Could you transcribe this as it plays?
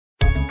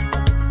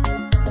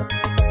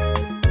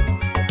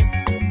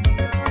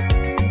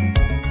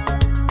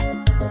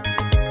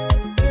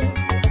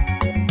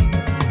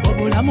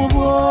obulamu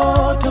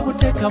bwo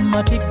tobuteeka mu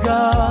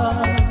matiga.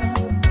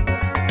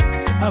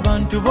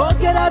 Abantu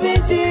boogera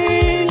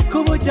bingi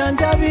ku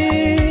bujjanjabi,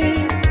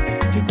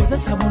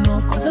 tikozesa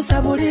buno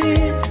kozesa buli,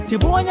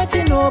 tibuwonya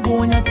kino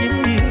buwonya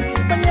kiri,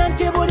 manya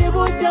nti buli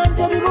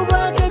bujjanjabi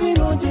bubaako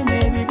ebirungi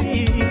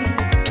n'ebibi.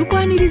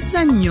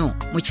 Tukwaniriza nnyo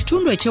mu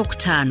kitundu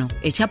ekyokutaano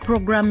ekya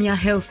programu ya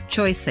Health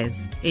Choices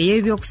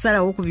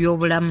ey'ebyokusalawo ku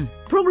by'obulamu.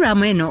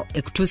 Programu eno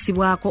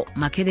ekutuusibwako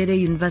Makerere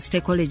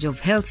University College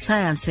of Health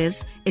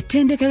Sciences,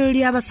 ettendekero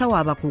ly'abasawo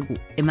abakugu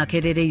e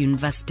Makerere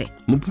University.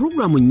 Mu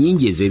programu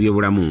nnyingi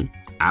ez'ebyobulamu,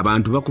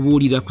 abantu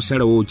bakubuulira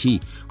kusalawo ki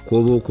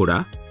kw'oba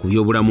okola ku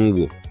by'obulamu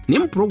bwo. Ne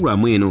mu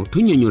programu eno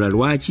tunnyonnyola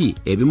lwaki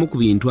ebimu ku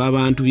bintu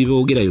abantu bye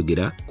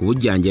boogerayogera ku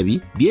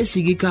bujjanjabi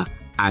byesigika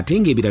ate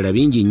ng'ebirala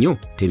bingi nnyo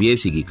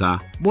tebyesigika.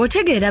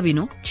 Bw'otegeera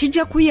bino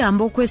kijja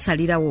kuyamba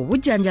okwesalirawo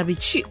obujjanjabi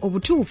ki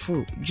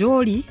obutuufu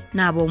gy'oli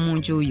n'ab'omu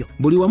nju yo.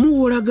 Buli wamu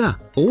w'olaga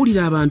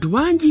owulira abantu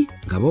bangi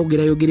nga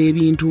boogerayogera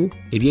ebintu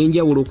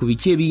eby'enjawulo ku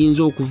biki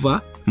ebiyinza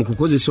okuva mu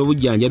kukozesa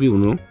obujjanjabi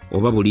buno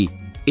oba buli.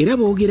 Era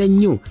boogera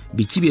nnyo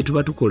biki bye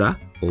tuba tukola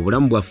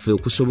obulamu bwaffe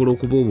okusobola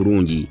okuba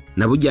obulungi,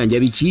 na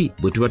bujjanjabi ki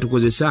bwe tuba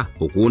tukozesa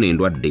okuwona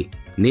endwadde.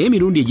 Naye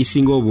emirundi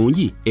egisinga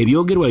obungi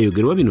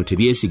ebyogerwayogerwa bino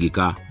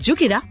tebyesigika.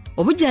 Jjukira,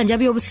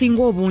 obujjanjabi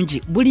obusinga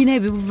obungi bulina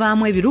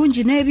ebibuvaamu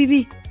ebirungi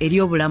n'ebibi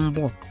eri obulamu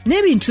bwo.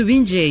 N'ebintu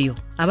bingi eyo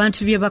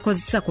abantu bye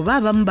bakozesa kuba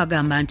abamu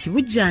bagamba nti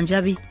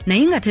bujjanjabi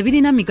naye nga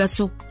tebirina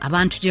migaso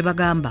abantu gye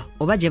bagamba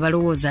oba gye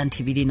balowooza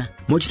nti birina.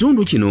 Mu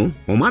kitundu kino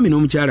omwami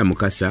n'omukyala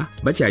Mukasa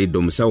bakyalidde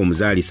omusawo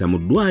omuzaalisa mu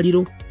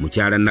ddwaliro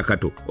mukyala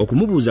Nakato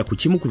okumubuuza ku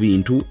kimu ku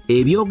bintu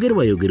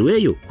ebyogerwayogerwa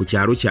eyo ku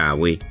kyalo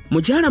kyabwe.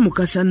 Mukyala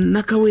Mukasa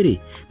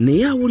Nakawere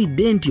naye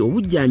awulidde nti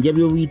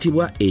obujjanjabi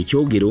obuyitibwa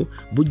ekyogero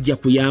bujja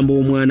kuyamba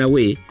omwana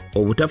we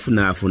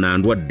obutafunaafuna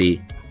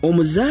ndwadde.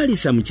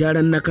 Omuzaalisa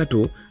mukyala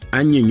Nakato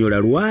annyonnyola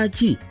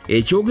lwaki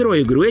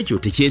ekyogerwayogerwa ekyo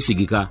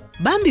tekyesigika.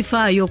 Bambi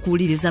faayo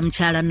okuwuliriza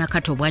mukyala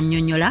Nakato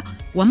bw'annyonnyola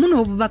wamu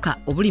n'obubaka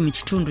obuli mu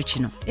kitundu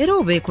kino era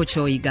obeeko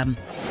ky'oyigamu.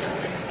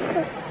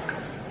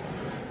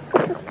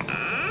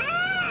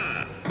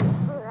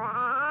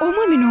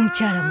 Omwami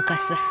n'omukyala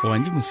Mukasa.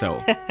 Wangi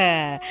musawo.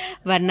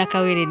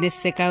 Bannakawere ne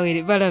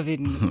Ssekawere balaba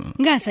nno.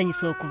 Nga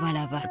nsanyusa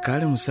okubalaba.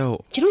 Kale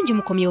musawo. Kirungi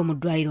mukomyewo mu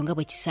ddwaliro nga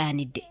bwe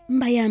kisaanidde.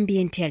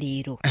 Mbayambye ntya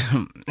leero.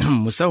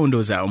 Musawo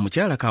ndowooza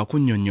omukyala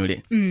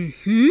kaakunnyonnyole.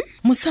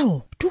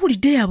 Musawo,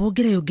 tuwulidde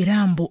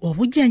aboogerayogera mbu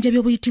obujjanjabi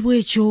obuyitibwa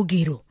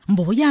ekyogero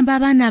mbu buyamba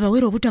abaana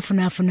abawere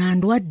obutafunaafuna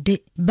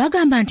ndwadde.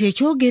 Bagamba nti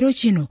ekyogero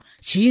kino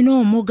kirina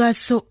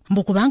omugaso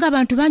mbu kubanga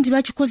abantu bangi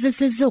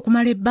bakikozesezza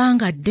okumala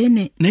ebbanga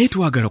ddene. Naye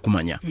twagala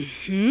kumanya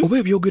oba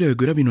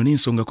ebyogerayogera bino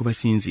n'ensonga kwe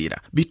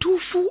basinziira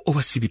bituufu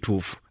oba si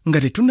bituufu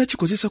nga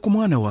tetunnakikozesa ku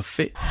mwana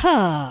waffe.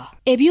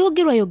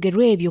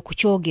 Ebyogerwayogerwa ebyo ku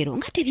kyogero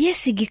nga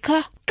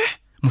tebyesigika.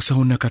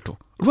 Musawo Nakato,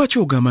 lwaki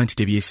ogamba nti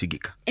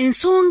tebyesigika?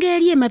 Ensonga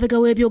eri emabega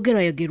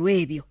w'ebyogerwayogerwa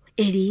ebyo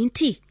eri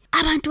nti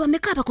abantu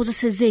bameka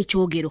abakozesezza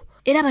ekyogero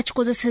era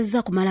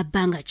bakikozesezza kumala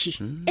bbanga ki.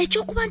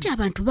 Ekyokuba nti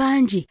abantu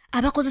bangi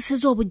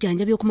abakozesezza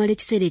obujjanjabi okumala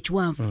ekiseera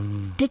ekiwanvu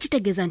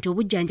tekitegeeza nti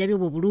obujjanjabi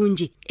obwo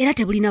bulungi era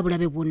tebulina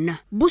bulabe bwonna.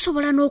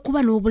 Busobola n'okuba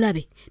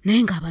n'obulabe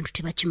naye ng'abantu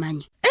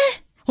tebakimanyi.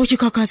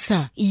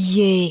 Okikakasa?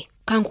 Ye,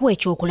 kankuwa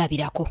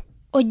ekyokulabirako.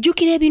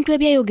 Ojjukira ebintu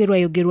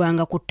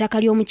ebyayogerwayogerwanga ku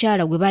ttaka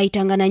ly'omukyala gwe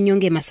baayitanga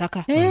Nannyonga e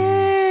Masaka?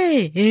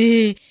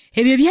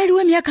 Ebyo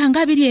byaliwo emyaka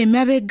nga 2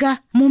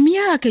 emabega mu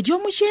myaka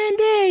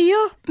egy'omukyenda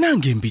eyo.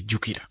 Nange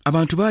mbijjukira.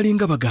 Abantu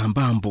baalinga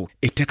bagamba mbu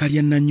ettaka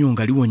lya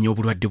Nannyonga liwonya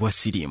obulwadde bwa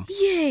siriimu.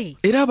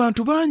 Era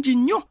abantu bangi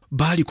nnyo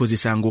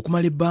baalikozesanga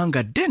okumala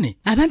ebbanga ddene.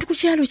 Abantu ku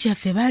kyalo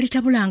kyaffe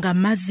baalitabulanga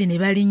amazzi ne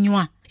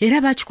balinywa era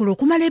bakikola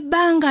okumala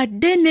ebbanga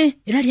ddene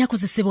era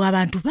lyakozesebwa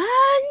abantu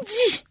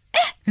bangi.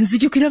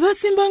 Nzijukira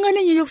basimbanga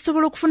n'ennyonyi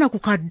okusobola okufuna ku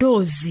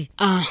kaddoozi.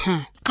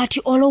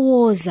 Kati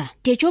olowooza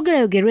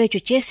tekyogerwayogerwa ekyo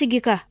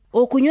kyesigika?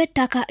 Okunywa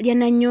ettaka lya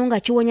Nannyonga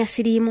kiwonya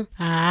siriimu?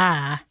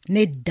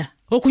 Nedda.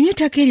 Okunywa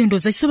ettaka eryo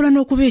ndowooza kisobola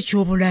n'okuba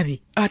eky'obulabe.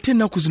 Ate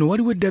ennaku zino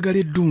waliwo eddagala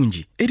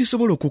eddungi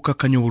erisobola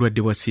okukkakkanya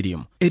obulwadde bwa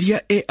siriimu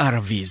erya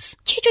ARVs.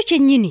 Kikyo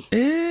kyennyini?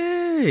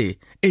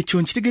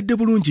 Ekyo nkitegedde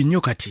bulungi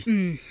nnyo kati.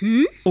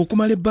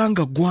 Okumala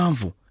ebbanga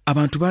ggwanvu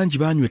abantu bangi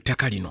baanywa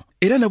ettaka lino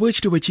era nabwe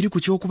ekityo bwe kiri ku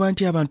ky'okuba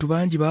nti abantu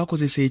bangi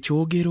baakozesa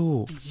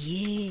ekyogero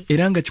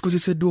era nga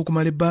kikozeseddwa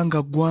okumala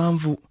ebbanga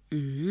ggwanvu.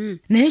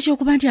 Naye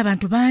ekyokuba nti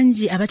abantu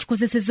bangi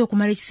abakikozesezza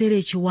okumala ekiseera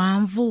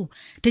ekiwanvu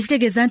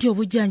tekitegeeza nti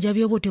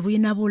obujjanjabi obwo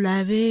tebulina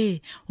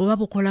bulabe oba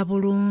bukola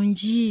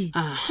bulungi.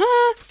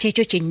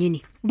 Kyekyo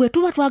kyennyini. Bwe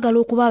tuba twagala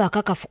okuba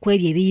abakakafu ku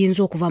ebyo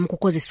ebiyinza okuva mu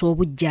kukozesa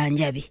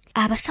obujjanjabi,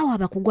 abasawo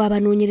abakugu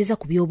abanoonyereza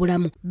ku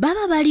by'obulamu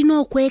baba balina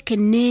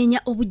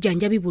okwekenneenya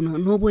obujjanjabi buno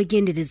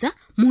n'obwegendereza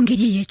mu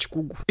ngeri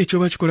ey'ekikugu. Ekyo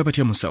bakikola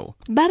batya musawo?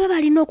 Baba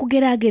balina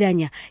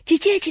okugeraageranya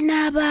kiki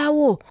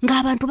ekinaabaawo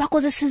ng'abantu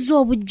bakozesezza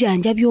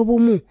obujjanjabi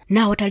obumu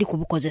n'awatali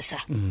kubukozesa.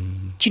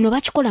 Kino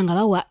bakikola nga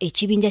bawa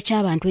ekibinja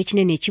ky'abantu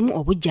ekinene ekimu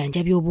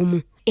obujjanjabi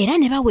obumu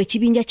era ne bawa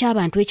ekibinja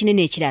ky'abantu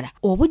ekinene ekirala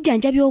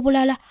obujjanjabi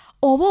obulala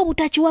oba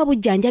obutakiwa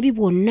bujjanjabi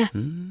bwonna.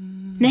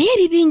 Naye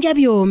ebibinja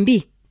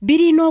byombi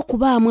birina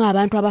okubaamu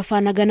abantu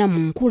abafaanagana mu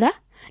nkula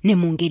ne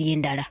mu ngeri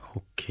endala.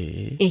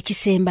 Okay.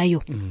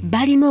 Ekisembayo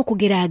balina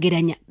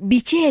okugeraageranya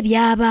biki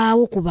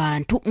ebyabaawo ku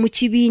bantu mu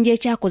kibinja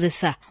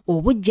ekyakozesa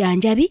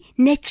obujjanjabi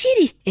ne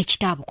kiri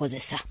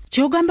ekitaabukozesa.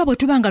 Kyogamba bwe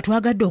tuba nga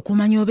twagadde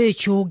okumanya oba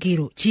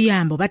ekyogero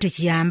kiyamba oba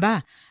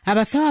tekiyamba,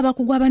 abasawo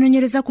abakugu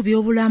abanoonyereza ku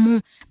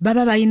byobulamu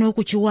baba balina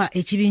okukiwa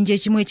ekibinja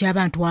ekimu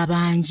eky'abantu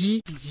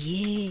abangi.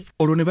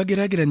 Olwo ne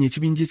bageraageranya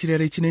ekibinja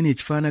ekirala ekinene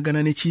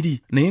ekifaanagana ne kiri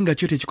naye nga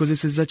kyo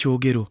tekikozesezza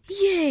kyogero.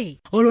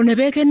 Olwo ne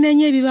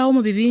beekenneenya ebibaawo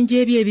mu bibinja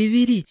ebyo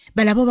ebibiri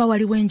balabe oba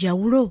waliwo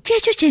enjawulo.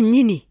 Kyekyo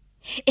kyennyini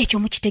ekyo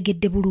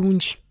mukitegedde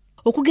bulungi.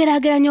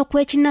 Okugeraageranya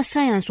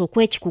okw'ekinnasayansi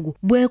okw'ekikugu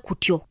bwe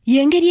kutyo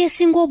y'engeri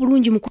esinga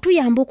obulungi mu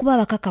kutuyamba okuba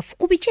abakakafu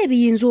ku biki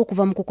ebiyinza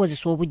okuva mu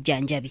kukozesa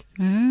obujjanjabi.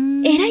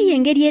 Era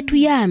y'engeri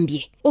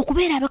etuyambye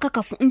okubeera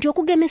abakakafu nti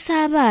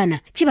okugemesa abaana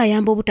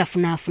kibayamba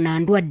obutafunaafuna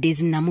ndwadde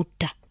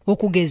ezinnamutta.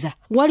 Okugeza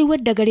waliwo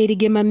eddagala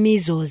erigema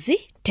measles,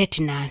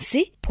 tetanus,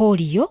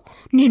 polio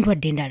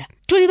n'endwadde endala.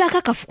 Tuli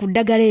bakakafu ku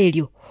ddagala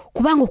eryo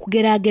kubanga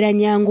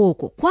okugeraageranya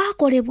ng'okwo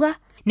kwakolebwa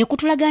ne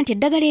kutulaga nti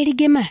eddagala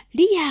erigema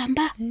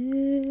liyamba.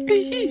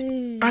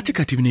 Ate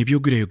kati bino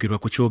ebyogerwayogerwa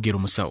ku kyogero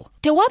musawo.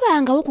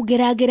 Tewabangawo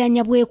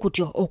kugeraageranya bwe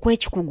kutyo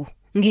okw'ekikugu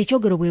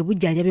ng'ekyogero bwe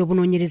bujjanjabi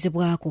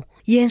obunoonyerezebwako.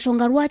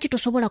 Y'ensonga lwaki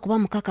tosobola kuba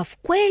mukakafu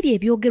ku ebyo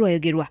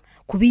ebyogerwayogerwa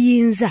ku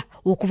biyinza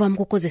okuva mu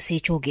kukozesa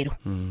ekyogero.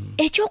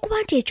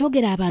 Ekyokuba nti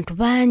ekyogero abantu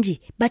bangi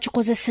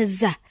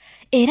bakikozesezza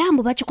era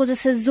mbu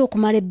bakikozesezza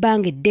okumala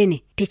ebbanga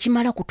eddene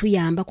tekimala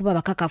kutuyamba kuba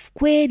bakakafu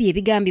ku ebyo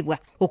ebigambibwa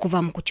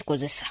okuva mu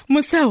kukikozesa.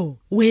 Musawo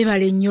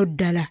weebale nnyo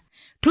ddala.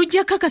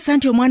 Tujja kakasa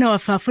nti omwana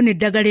waffe afuna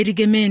eddagala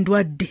erigema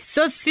endwadde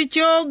so si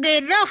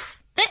kyogero.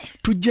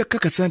 Tujja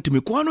kakasa nti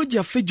mikwano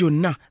gyaffe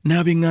gyonna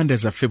n'ab'eŋŋanda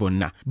zaffe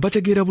bonna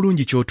bategeera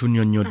bulungi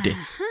ky'otunnyonnyodde.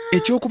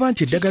 Ekyokuba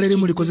nti eddagala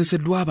erimu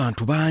likozeseddwa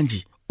abantu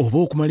bangi oba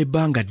okumala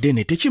ebbanga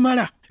ddene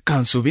tekimala.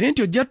 Kansuubire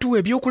nti ojja tuwa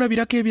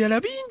ebyokulabirako ebirala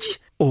bingi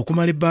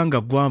okumala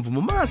ebbanga ggwanvu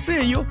mu maaso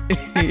eyo.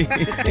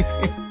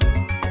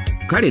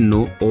 Kale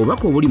nno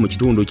obubaka obuli mu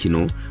kitundu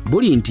kino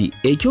buli nti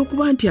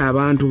ekyokuba nti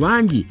abantu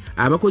bangi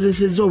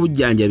abakozesezza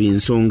obujjanjabi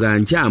nsonga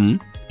nkyamu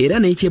era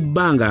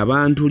n'ekyebbanga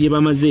abantu lye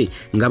bamaze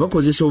nga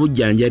bakozesa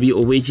obujjanjabi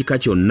obw'ekika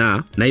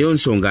kyonna nayo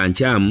nsonga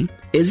nkyamu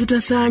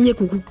ezitasaanye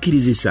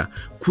kukukkirizisa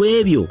ku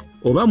ebyo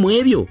oba mu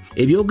ebyo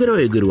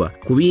ebyogerwayogerwa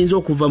ku biyinza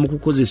okuva mu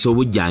kukozesa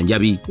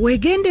obujjanjabi.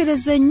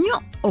 Weegendereze nnyo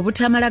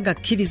obutamala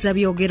gakkiriza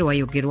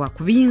byogerwayogerwa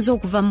ku biyinza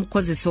okuva mu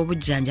kukozesa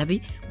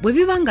obujjanjabi bwe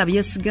biba nga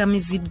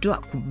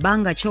byesigamiziddwa ku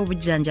bbanga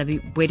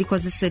ky'obujjanjabi bwe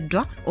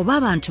likozeseddwa oba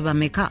abantu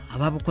bameka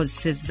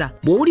ababukozesezza.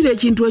 Bw'owulira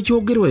ekintu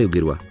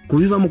ekyogerwayogerwa ku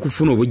biva mu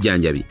kufuna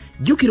obujjanjabi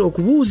jjukira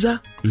okubuuza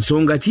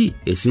nsonga ki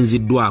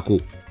esinziddwako.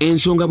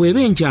 Ensonga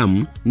bw'eba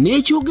enkyamu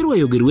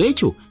n'ekyogerwayogerwa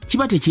ekyo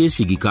kiba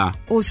tekyesigika.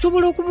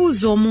 Osobola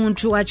okubuuza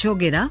omuntu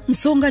akyogera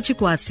nsonga ki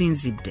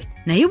kwasinzidde.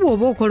 Naye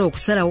bw'oba okola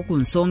okusalawo ku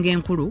nsonga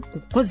enkulu ku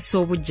kukozesa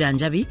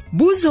obujjanjabi,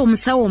 buuza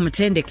omusawo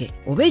omutendeke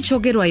oba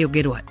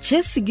ekyogerwayogerwa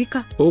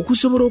kyesigika.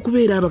 Okusobola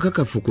okubeera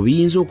abakakafu ku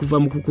biyinza okuva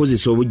mu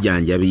kukozesa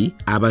obujjanjabi,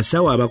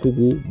 abasawo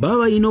abakugu baba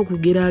balina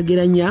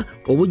okugeraageranya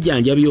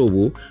obujjanjabi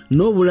obwo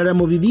n'obulala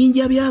mu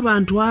bibinja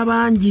by'abantu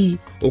abangi.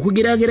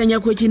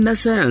 Okugeraageranya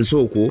kw'ekinnasayansi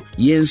okwo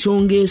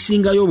y'ensonga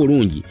esingayo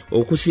obulungi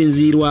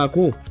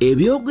okusinziirwako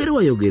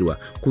ebyogerwayogerwa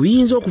ku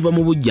biyinza okuva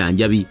mu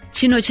bujjanjabi.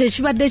 Kino kye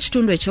kibadde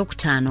ekitundu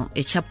ekyokutaano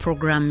ekya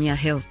puroguramu ya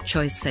Health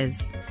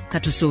Choices.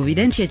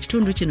 Katusuubire nti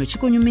ekitundu kino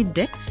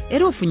kikunyumidde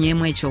era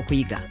ofunyeemu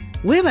ekyokuyiga.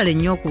 Weebale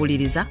nnyo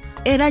okuwuliriza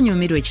era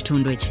nyumirwa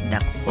ekitundu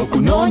ekiddako.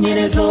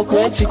 Okunoonyereza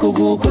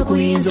okw'ekikugu kwe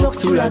kuyinza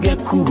okutulaga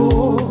ekkubo.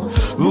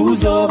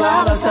 Buuza oba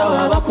abasawo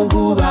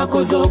abakugu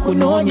bakoze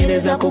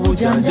okunoonyereza ku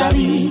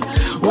bujjanjabi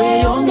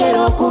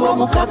weeyongera okuba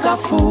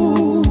omukakafu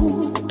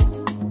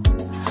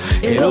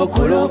era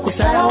okola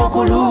okusalawo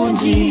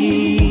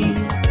kulungi.